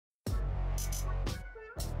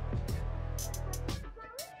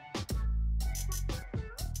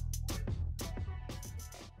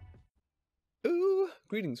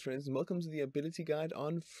Greetings friends and welcome to the ability guide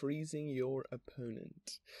on freezing your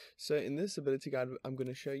opponent. So in this ability guide I'm going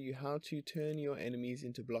to show you how to turn your enemies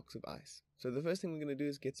into blocks of ice. So the first thing we're going to do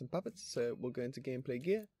is get some puppets. So we'll go into gameplay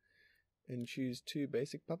gear and choose two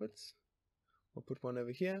basic puppets. We'll put one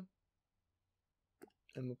over here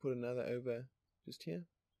and we'll put another over just here.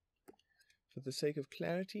 For the sake of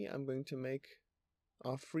clarity I'm going to make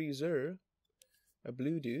our freezer a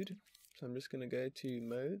blue dude. So I'm just going to go to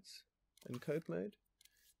modes and cope mode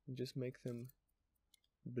and just make them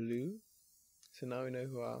blue. So now we know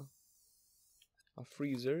who our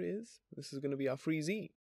freezer is. This is going to be our freezee.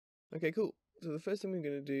 Okay, cool. So the first thing we're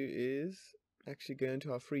going to do is actually go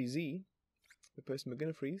into our freezee, the person we're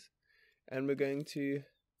going to freeze, and we're going to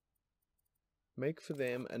make for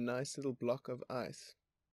them a nice little block of ice.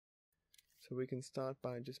 So we can start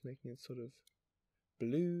by just making it sort of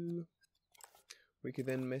blue. We could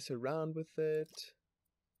then mess around with it,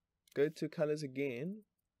 go to colors again,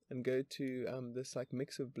 and go to this like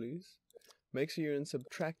mix of blues. Make sure you're in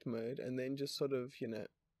subtract mode, and then just sort of, you know,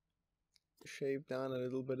 shave down a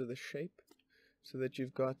little bit of the shape so that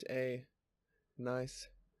you've got a nice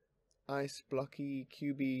ice blocky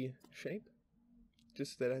cubey shape.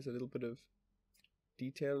 Just so that has a little bit of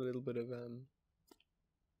detail, a little bit of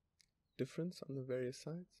difference on the various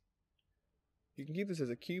sides. You can keep this as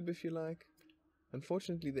a cube if you like.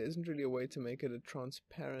 Unfortunately, there isn't really a way to make it a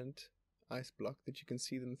transparent ice block that you can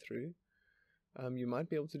see them through. You might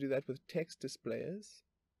be able to do that with text displayers,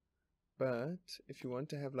 but if you want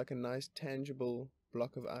to have like a nice tangible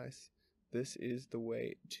block of ice, this is the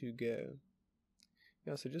way to go.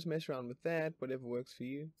 Yeah, so just mess around with that, whatever works for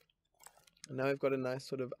you. And now we've got a nice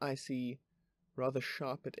sort of icy, rather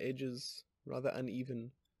sharp at edges, rather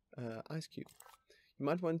uneven ice cube. You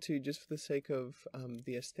might want to, just for the sake of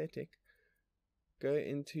the aesthetic, go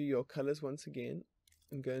into your colors once again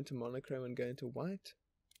and go into monochrome and go into white.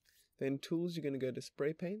 Then tools, you're going to go to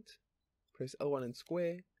spray paint, press L1 and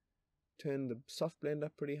square, turn the soft blend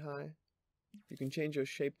up pretty high. You can change your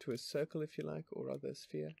shape to a circle if you like, or rather a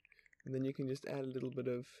sphere, and then you can just add a little bit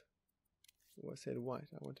of, oh I said white,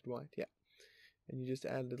 I wanted white, yeah. And you just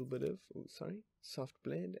add a little bit of, oh sorry, soft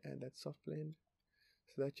blend, add that soft blend,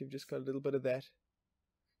 so that you've just got a little bit of that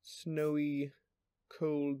snowy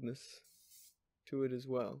coldness to it as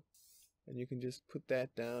well. And you can just put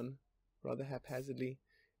that down rather haphazardly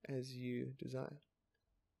as you desire.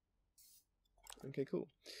 Okay, cool.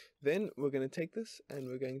 Then we're going to take this and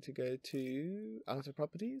we're going to go to outer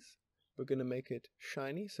properties. We're going to make it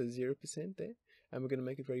shiny, so 0% there, and we're going to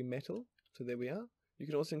make it very metal, so there we are. You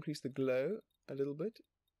can also increase the glow a little bit,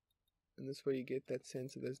 and this way you get that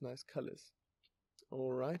sense of those nice colors.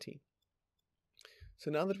 Alrighty.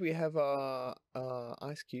 So now that we have our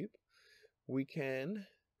ice cube,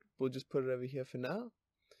 we'll just put it over here for now.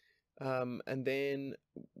 And then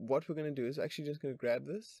what we're going to do is actually just going to grab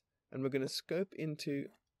this and we're going to scope into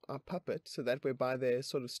our puppet, so that we're by their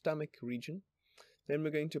sort of stomach region. Then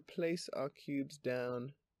we're going to place our cubes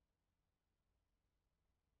down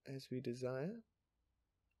as we desire.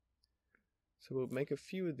 So we'll make a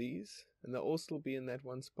few of these and they'll all still be in that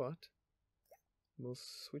one spot. We'll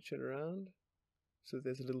switch it around so that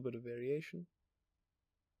there's a little bit of variation.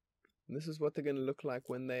 And this is what they're going to look like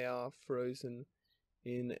when they are frozen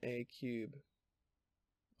in a cube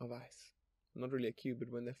of ice. Not really a cube,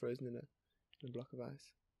 but when they're frozen in a block of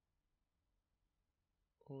ice.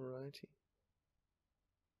 Alrighty.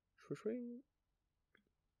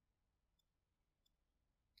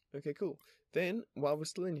 Okay, cool. Then, while we're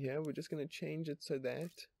still in here, we're just going to change it so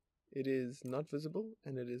that it is not visible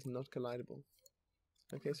and it is not collidable.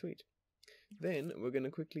 Okay, sweet. Then, we're going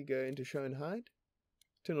to quickly go into show and hide.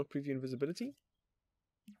 Turn off preview invisibility.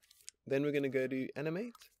 Then we're going to go to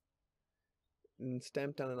animate and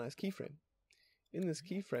stamp down a nice keyframe. In this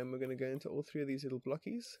keyframe we're going to go into all three of these little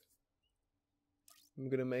blockies. I'm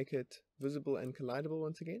going to make it visible and collidable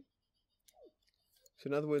once again. So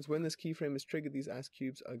in other words, when this keyframe is triggered, these ice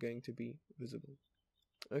cubes are going to be visible.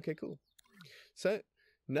 Okay, cool. So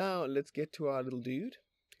now let's get to our little dude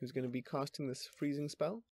who's going to be casting this freezing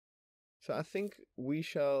spell. So I think we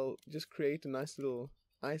shall just create a nice little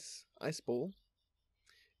ice ball,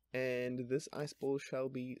 and this ice ball shall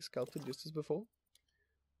be sculpted just as before.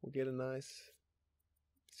 We'll get a nice,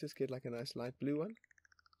 let's just get like a nice light blue one.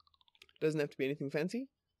 Doesn't have to be anything fancy.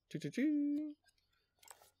 If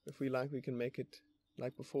we like, we can make it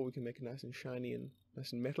like before. We can make it nice and shiny and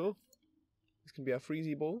nice and metal. This can be our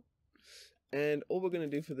freezy ball. And all we're going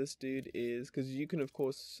to do for this dude is, because you can of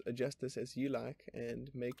course adjust this as you like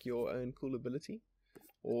and make your own cool ability,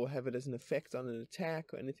 or have it as an effect on an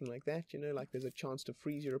attack or anything like that, you know, like there's a chance to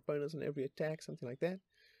freeze your opponents on every attack, something like that.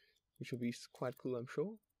 which will be quite cool, I'm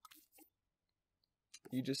sure.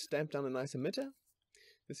 You just stamp down a nice emitter.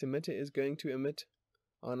 This emitter is going to emit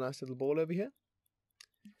our nice little ball over here.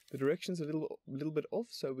 The direction's a little bit off,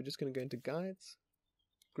 so we're just going to go into guides,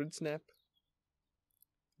 grid snap,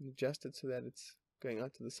 and adjust it so that it's going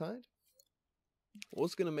out to the side. We're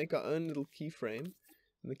also going to make our own little keyframe,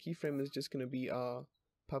 and the keyframe is just going to be our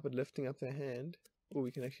puppet lifting up their hand. Oh,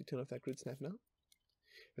 we can actually turn off that grid snap now.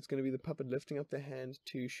 It's going to be the puppet lifting up their hand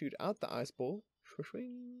to shoot out the ice ball.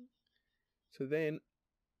 So then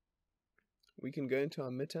we can go into our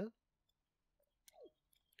emitter.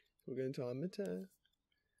 We'll go into our emitter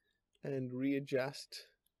and readjust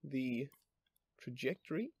the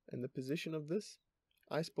trajectory and the position of this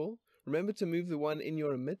ice ball. Remember to move the one in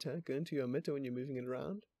your emitter. Go into your emitter when you're moving it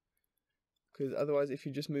around, because otherwise if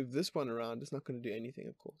you just move this one around, it's not going to do anything,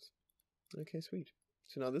 of course. Okay, sweet.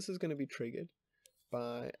 So now this is going to be triggered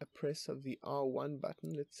by a press of the R1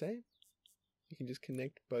 button, let's say. You can just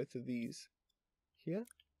connect both of these here.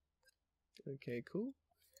 Okay, cool.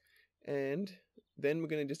 And then we're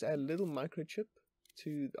going to just add a little microchip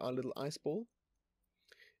to our little ice ball.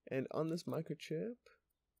 And on this microchip,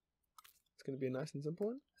 it's going to be a nice and simple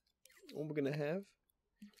one. All we're going to have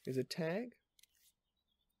is a tag,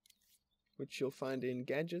 which you'll find in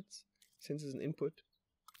gadgets, sensors and input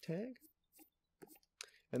tag.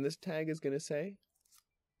 And this tag is going to say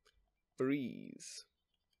breeze.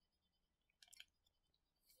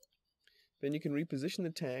 Then you can reposition the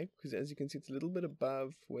tag, because as you can see it's a little bit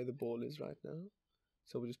above where the ball is right now.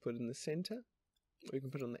 So we'll just put it in the center, or you can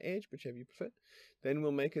put it on the edge, whichever you prefer. Then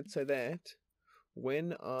we'll make it so that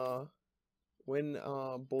when our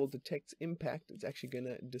ball detects impact, it's actually going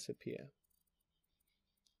to disappear.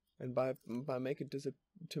 And to make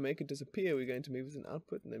it disappear, we're going to move as an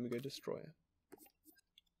output, and then we go destroyer.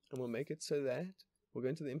 And we'll make it so that we'll go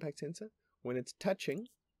into the impact sensor. When it's touching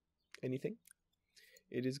anything,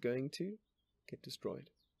 it is going to get destroyed.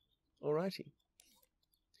 Alrighty.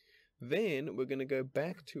 Then we're going to go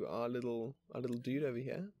back to our little dude over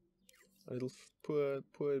here, our little poor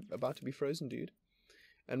about to be frozen dude,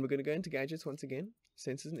 and we're going to go into gadgets once again,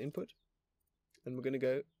 sensors and input, and we're going to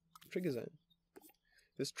go trigger zone.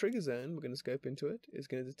 This trigger zone, we're going to scope into it, is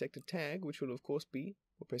going to detect a tag, which will of course be,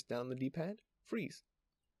 we'll press down the D-pad, freeze.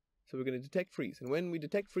 So we're going to detect freeze, and when we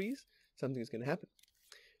detect freeze, something is going to happen.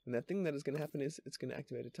 And that thing that is going to happen is it's going to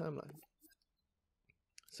activate a timeline.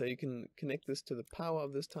 So you can connect this to the power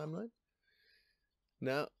of this timeline.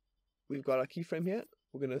 Now we've got our keyframe here.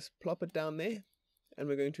 We're going to plop it down there, and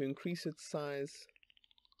we're going to increase its size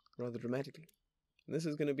rather dramatically. And this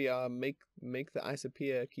is going to be our make the ice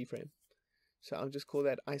appear keyframe. So I'll just call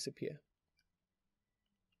that ice appear.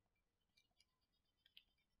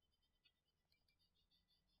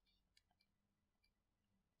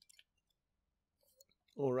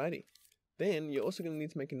 Alrighty. Then you're also going to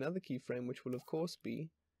need to make another keyframe, which will of course be,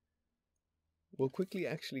 we'll quickly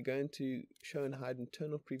actually go into show and hide and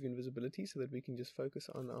turn off preview invisibility so that we can just focus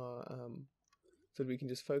on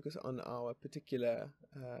our particular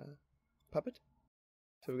puppet.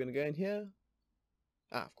 So we're going to go in here.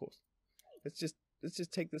 Of course. Let's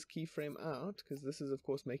just take this keyframe out, because this is of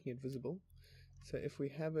course making it visible. So if we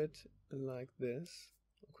have it like this,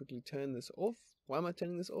 I'll quickly turn this off. Why am I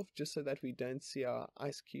turning this off? Just so that we don't see our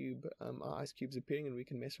ice cubes appearing and we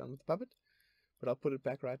can mess around with the puppet. But I'll put it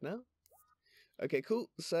back right now. Okay, cool.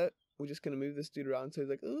 So we're just going to move this dude around so he's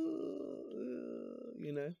like, ooh,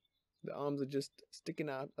 you know, the arms are just sticking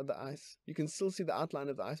out of the ice. You can still see the outline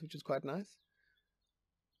of the ice, which is quite nice.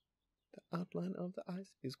 The outline of the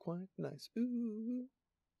ice is quite nice. Ooh,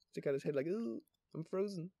 stick out his head like, ooh, I'm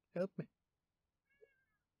frozen. Help me.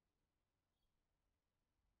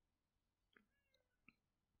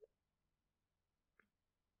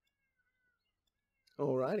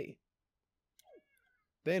 Alrighty.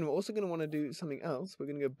 Then we're also going to want to do something else. We're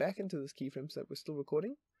going to go back into this keyframe so that we're still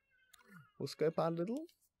recording. We'll scope out a little,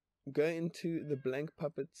 go into the blank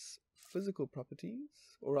puppet's physical properties,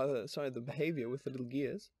 or rather, sorry, the behavior with the little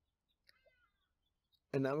gears.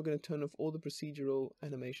 And now we're going to turn off all the procedural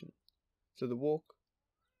animation. So the walk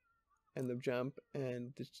and the jump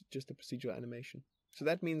and just the procedural animation. So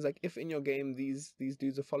that means like if in your game these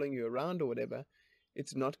dudes are following you around or whatever, they're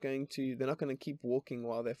not going to keep walking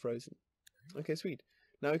while they're frozen. Okay, sweet.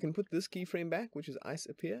 Now we can put this keyframe back, which is ice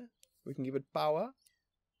appear. We can give it power.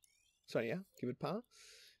 Sorry, yeah, give it power.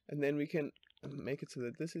 And then we can make it so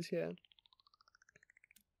that this is here.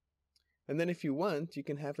 And then if you want, you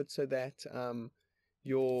can have it so that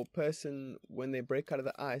your person, when they break out of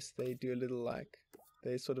the ice, they do a little like,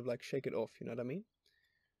 they sort of like shake it off, you know what I mean?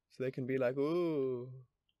 So they can be like, ooh,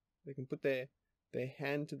 they can put their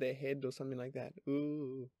hand to their head or something like that.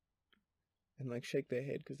 Ooh. and like shake their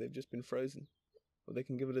head because they've just been frozen. Or they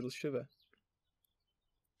can give a little shiver.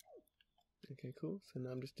 Okay, cool. So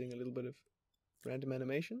now I'm just doing a little bit of random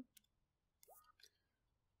animation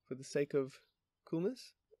for the sake of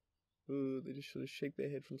coolness. Ooh, they just sort of shake their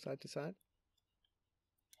head from side to side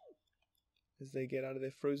as they get out of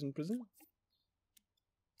their frozen prison.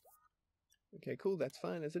 Okay, cool. That's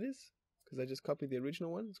fine as it is, because I just copied the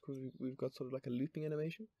original one. It's because we've got sort of like a looping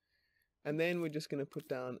animation. And then we're just going to put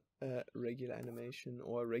down a regular animation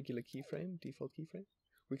or a regular keyframe, default keyframe.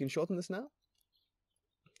 We can shorten this now.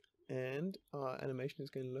 And our animation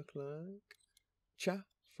is going to look like cha,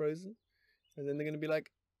 frozen. And then they're going to be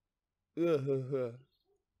like,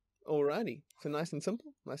 alrighty. So nice and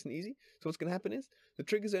simple, nice and easy. So what's going to happen is the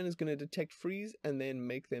trigger zone is going to detect freeze and then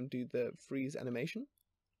make them do the freeze animation.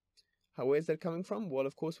 Where's that coming from? Well,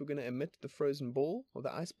 of course, we're going to emit the frozen ball or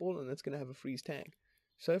the ice ball, and that's going to have a freeze tag.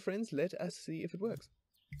 So friends, let us see if it works.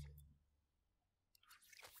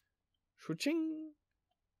 Switching.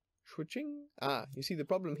 Switching. Ah, you see the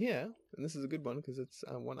problem here, and this is a good one because it's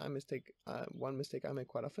one mistake I make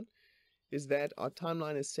quite often, is that our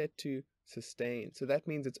timeline is set to sustain. So that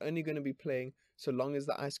means it's only going to be playing so long as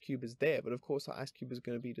the ice cube is there. But of course, our ice cube is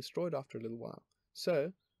going to be destroyed after a little while.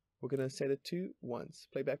 So we're going to set it to once,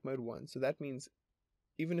 playback mode 1. So that means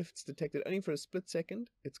even if it's detected only for a split second,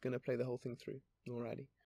 it's going to play the whole thing through. Alrighty.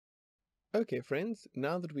 Okay, friends,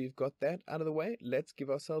 now that we've got that out of the way, let's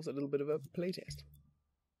give ourselves a little bit of a playtest.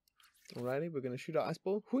 Alrighty, we're going to shoot our ice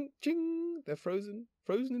ball. Ching! They're frozen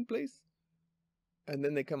in place. And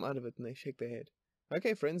then they come out of it and they shake their head.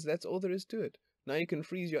 Okay, friends, that's all there is to it. Now you can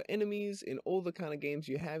freeze your enemies in all the kind of games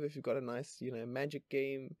you have. If you've got a nice, magic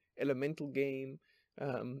game, elemental game,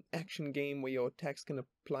 action game where your attacks can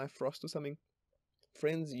apply frost or something.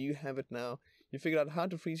 Friends, you have it now. You figured out how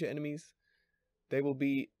to freeze your enemies. They will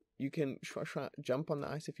be, you can jump on the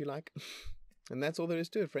ice if you like. And that's all there is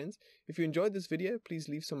to it, friends. If you enjoyed this video, please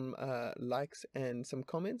leave some likes and some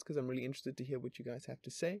comments, because I'm really interested to hear what you guys have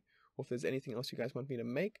to say. Or if there's anything else you guys want me to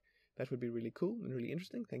make, that would be really cool and really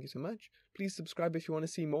interesting. Thank you so much. Please subscribe if you want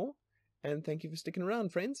to see more. And thank you for sticking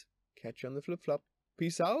around, friends. Catch you on the flip-flop.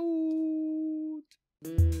 Peace out.